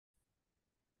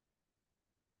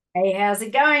Hey, how's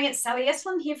it going? It's Sally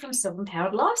Estlin here from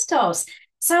Self-Empowered Lifestyles.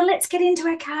 So let's get into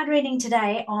our card reading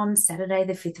today on Saturday,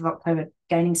 the 5th of October,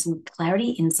 gaining some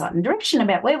clarity, insight, and direction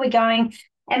about where we're going.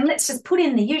 And let's just put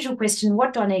in the usual question,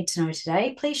 what do I need to know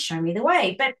today? Please show me the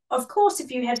way. But of course,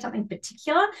 if you have something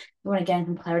particular you want to gain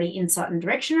some clarity, insight, and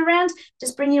direction around,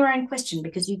 just bring your own question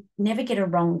because you never get a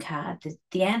wrong card.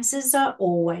 The answers are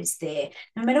always there,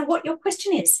 no matter what your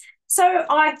question is. So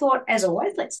I thought, as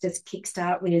always, let's just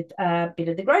kickstart with a bit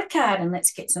of the growth card and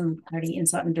let's get some clarity,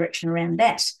 insight, and direction around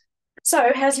that.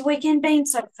 So, how's your weekend been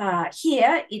so far?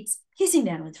 Here, it's pissing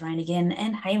down with rain again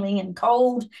and hailing and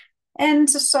cold. And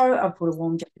so I've put a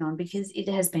warm jacket on because it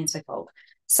has been so cold.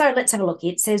 So let's have a look.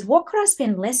 It says, what could I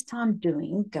spend less time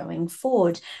doing going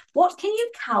forward? What can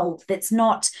you cull that's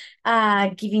not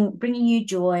bringing you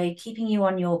joy, keeping you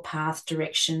on your path,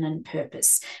 direction, and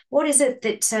purpose? What is it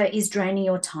that is draining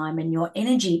your time and your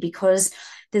energy? Because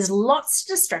there's lots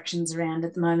of distractions around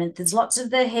at the moment. There's lots of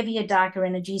the heavier, darker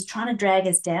energies trying to drag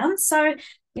us down. So,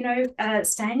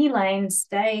 stay in your lane,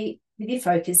 stay with your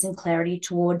focus and clarity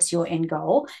towards your end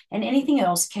goal, and anything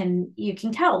else you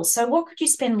can cull. So what could you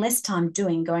spend less time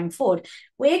doing going forward?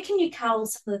 Where can you cull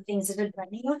some of the things that are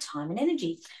draining your time and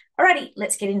energy? Alrighty,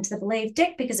 let's get into the believe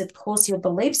deck because of course your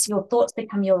beliefs, your thoughts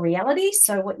become your reality.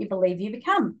 So what you believe you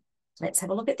become. Let's have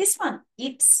a look at this one.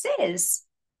 It says,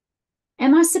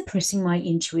 am I suppressing my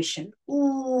intuition?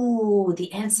 Ooh,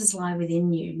 the answers lie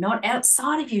within you, not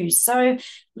outside of you. So,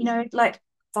 like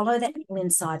follow that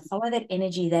inside, follow that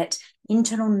energy, that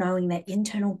internal knowing, that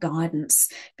internal guidance.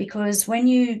 Because when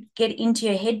you get into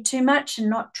your head too much and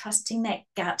not trusting that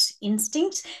gut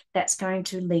instinct, that's going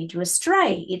to lead you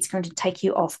astray. It's going to take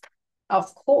you off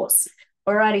course.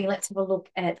 Alrighty, let's have a look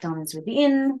at diamonds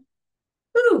within.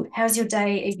 Ooh, how's your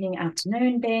day, evening,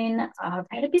 afternoon been? I've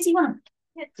had a busy one.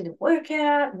 Yeah, did a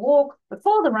workout, walk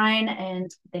before the rain,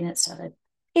 and then it started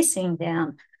pissing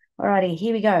down. Alrighty,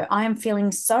 here we go. I am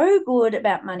feeling so good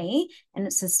about money, and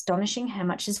it's astonishing how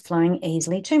much is flowing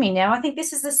easily to me. Now, I think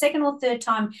this is the second or third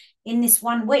time in this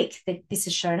 1 week that this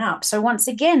has shown up. So once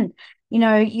again,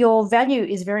 your value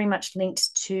is very much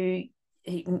linked to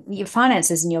your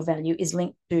finances, and your value is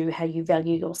linked to how you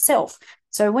value yourself.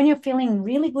 So when you're feeling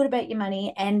really good about your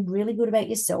money and really good about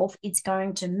yourself, it's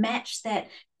going to match that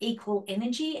equal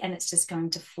energy and it's just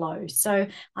going to flow. So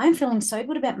I'm feeling so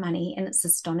good about money and it's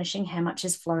astonishing how much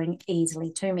is flowing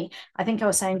easily to me. I think I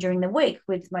was saying during the week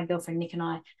with my girlfriend Nick and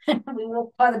I, we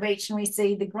walk by the beach and we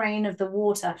see the green of the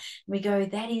water. And we go,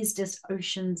 that is just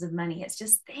oceans of money. It's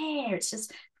just there. It's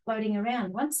just floating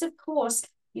around. Once, of course,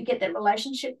 you get that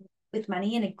relationship with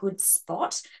money in a good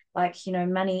spot, like,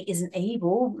 money isn't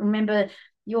evil. Remember,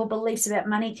 your beliefs about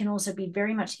money can also be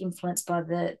very much influenced by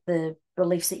the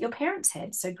beliefs that your parents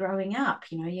had. So growing up,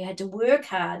 you had to work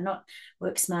hard, not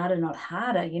work smarter, not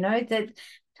harder. That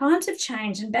times have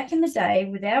changed. And back in the day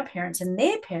with our parents and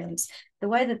their parents, the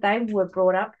way that they were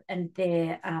brought up and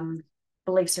their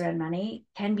beliefs around money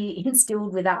can be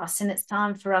instilled with us. And it's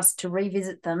time for us to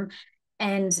revisit them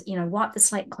and wipe the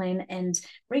slate clean and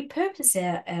repurpose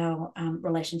our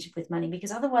relationship with money,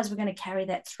 because otherwise we're going to carry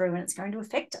that through and it's going to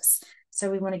affect us. So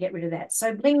we want to get rid of that.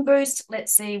 So bling boost,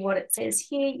 let's see what it says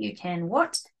here. You can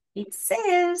what? It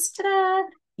says, ta-da,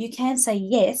 you can say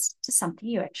yes to something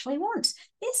you actually want.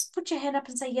 Yes, put your hand up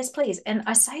and say yes, please. And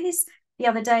I say this the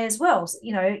other day as well.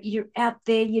 You're out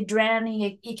there, you're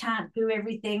drowning, you can't do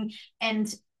everything.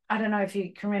 And I don't know if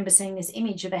you can remember seeing this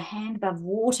image of a hand above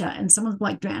water and someone's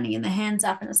like drowning and the hands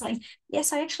up and it's like,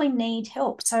 yes, I actually need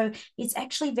help. So it's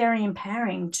actually very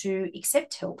empowering to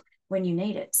accept help when you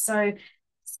need it. So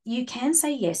you can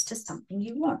say yes to something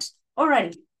you want.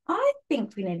 Alrighty, I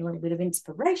think we need a little bit of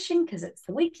inspiration because it's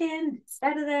the weekend, it's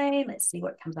Saturday. Let's see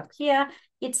what comes up here.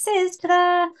 It says,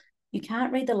 ta-da, you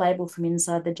can't read the label from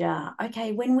inside the jar.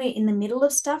 Okay, when we're in the middle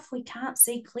of stuff, we can't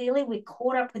see clearly. We're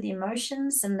caught up with the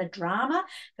emotions and the drama.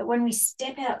 But when we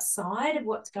step outside of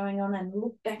what's going on and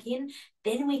look back in,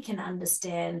 then we can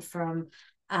understand from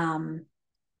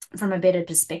a better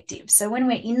perspective. So when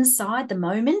we're inside the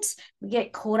moment, we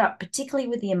get caught up, particularly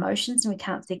with the emotions, and we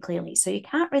can't see clearly. So you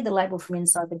can't read the label from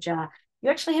inside the jar. You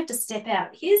actually have to step out.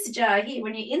 Here's the jar here.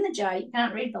 When you're in the jar, you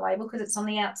can't read the label because it's on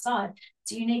the outside.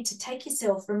 So you need to take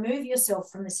yourself, remove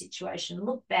yourself from the situation,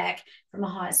 look back from a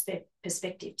higher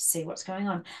perspective to see what's going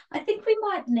on. I think we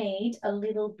might need a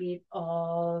little bit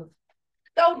of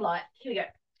gold light. Here we go.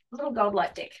 A little gold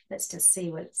light deck. Let's just see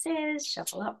what it says.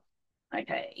 Shuffle up.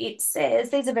 Okay, it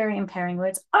says, these are very empowering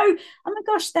words. Oh my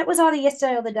gosh, that was either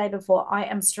yesterday or the day before. I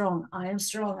am strong. I am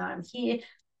strong. I am here.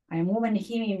 I am woman.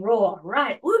 Hear me roar.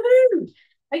 Right. Woohoo.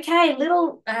 Okay,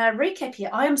 little recap here.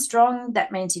 I am strong.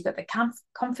 That means you've got the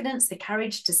confidence, the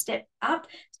courage to step up,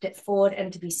 step forward,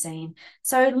 and to be seen.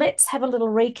 So let's have a little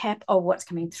recap of what's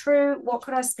coming through. What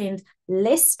could I spend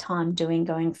less time doing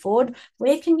going forward?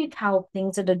 Where can you cull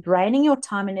things that are draining your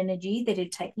time and energy, that are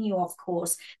taking you off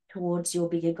course towards your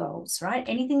bigger goals, right?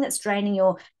 Anything that's draining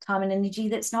your time and energy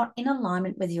that's not in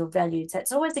alignment with your values.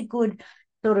 That's always a good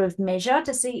sort of measure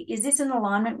to see, is this in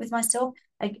alignment with myself?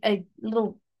 A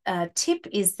little tip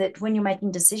is that when you're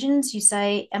making decisions, you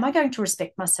say, am I going to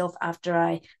respect myself after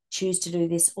I choose to do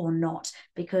this or not?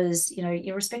 Because, you know,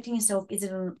 you're respecting yourself. Is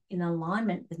it in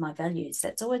alignment with my values?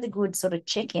 That's always a good sort of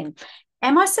check-in.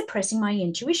 Am I suppressing my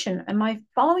intuition? Am I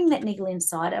following that niggle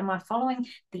inside? Am I following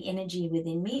the energy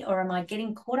within me? Or am I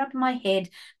getting caught up in my head?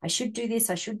 I should do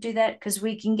this, I should do that, because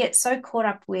we can get so caught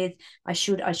up with I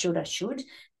should, I should, I should.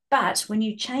 But when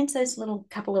you change those little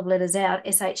couple of letters out,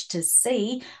 SH to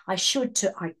C, I should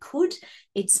to I could,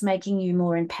 it's making you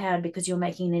more empowered because you're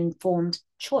making an informed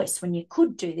choice when you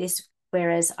could do this,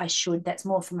 whereas I should, that's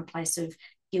more from a place of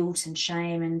guilt and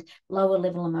shame and lower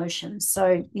level emotions.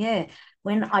 So, yeah,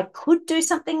 when I could do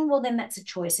something, well, then that's a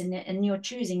choice and you're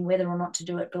choosing whether or not to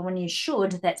do it. But when you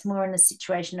should, that's more in a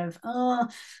situation of, oh,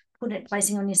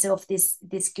 placing on yourself this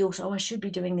guilt. Oh, I should be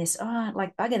doing this. Oh,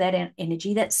 like bugger that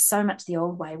energy. That's so much the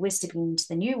old way. We're stepping into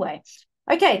the new way.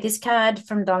 Okay, this card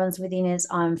from Diamonds Within is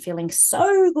I'm feeling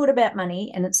so good about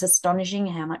money, and it's astonishing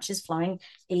how much is flowing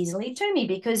easily to me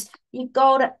because you've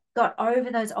got over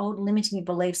those old limiting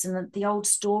beliefs and the old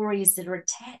stories that are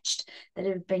attached that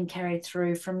have been carried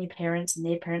through from your parents and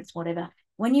their parents, whatever.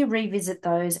 When you revisit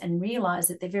those and realize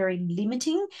that they're very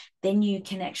limiting, then you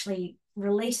can actually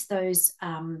release those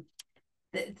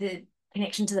the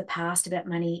connection to the past about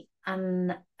money,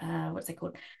 what's it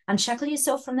called, unshackle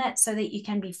yourself from that so that you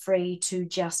can be free to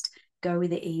just go with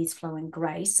the ease, flow, and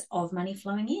grace of money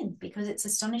flowing in, because it's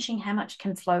astonishing how much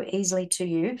can flow easily to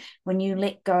you when you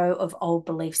let go of old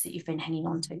beliefs that you've been hanging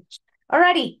on to.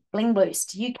 Alrighty, Bling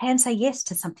Boost. You can say yes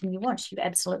to something you want. You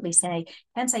absolutely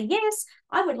can say yes.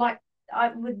 I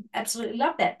would absolutely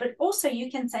love that. But also you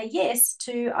can say yes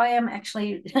to, I am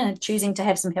actually choosing to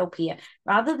have some help here.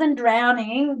 Rather than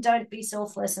drowning, don't be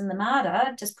selfless in the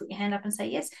martyr. Just put your hand up and say,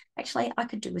 yes, actually, I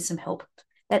could do with some help.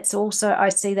 That's also, I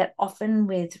see that often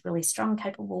with really strong,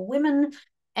 capable women,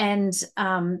 and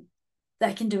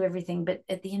they can do everything. But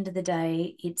at the end of the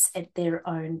day, it's at their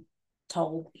own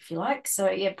toll, if you like. So,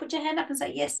 yeah, put your hand up and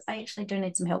say, yes, I actually do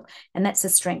need some help. And that's a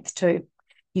strength too.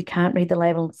 You can't read the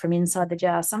label from inside the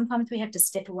jar. Sometimes we have to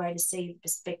step away to see the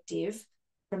perspective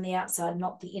from the outside,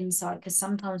 not the inside, because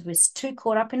sometimes we're too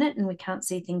caught up in it and we can't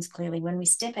see things clearly. When we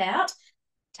step out,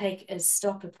 take a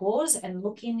stop, a pause, and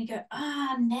look in and go,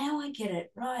 now I get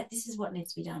it. Right, this is what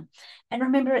needs to be done. And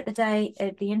remember, at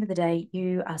the end of the day,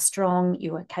 you are strong,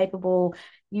 you are capable,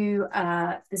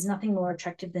 there's nothing more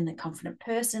attractive than a confident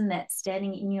person that's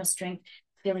standing in your strength,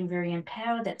 feeling very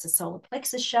empowered. That's a solar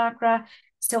plexus chakra.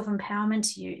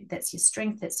 Self-empowerment, that's your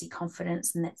strength, that's your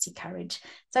confidence, and that's your courage.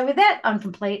 So with that, I'm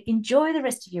complete. Enjoy the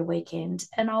rest of your weekend,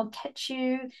 and I'll catch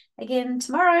you again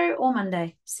tomorrow or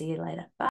Monday. See you later. Bye.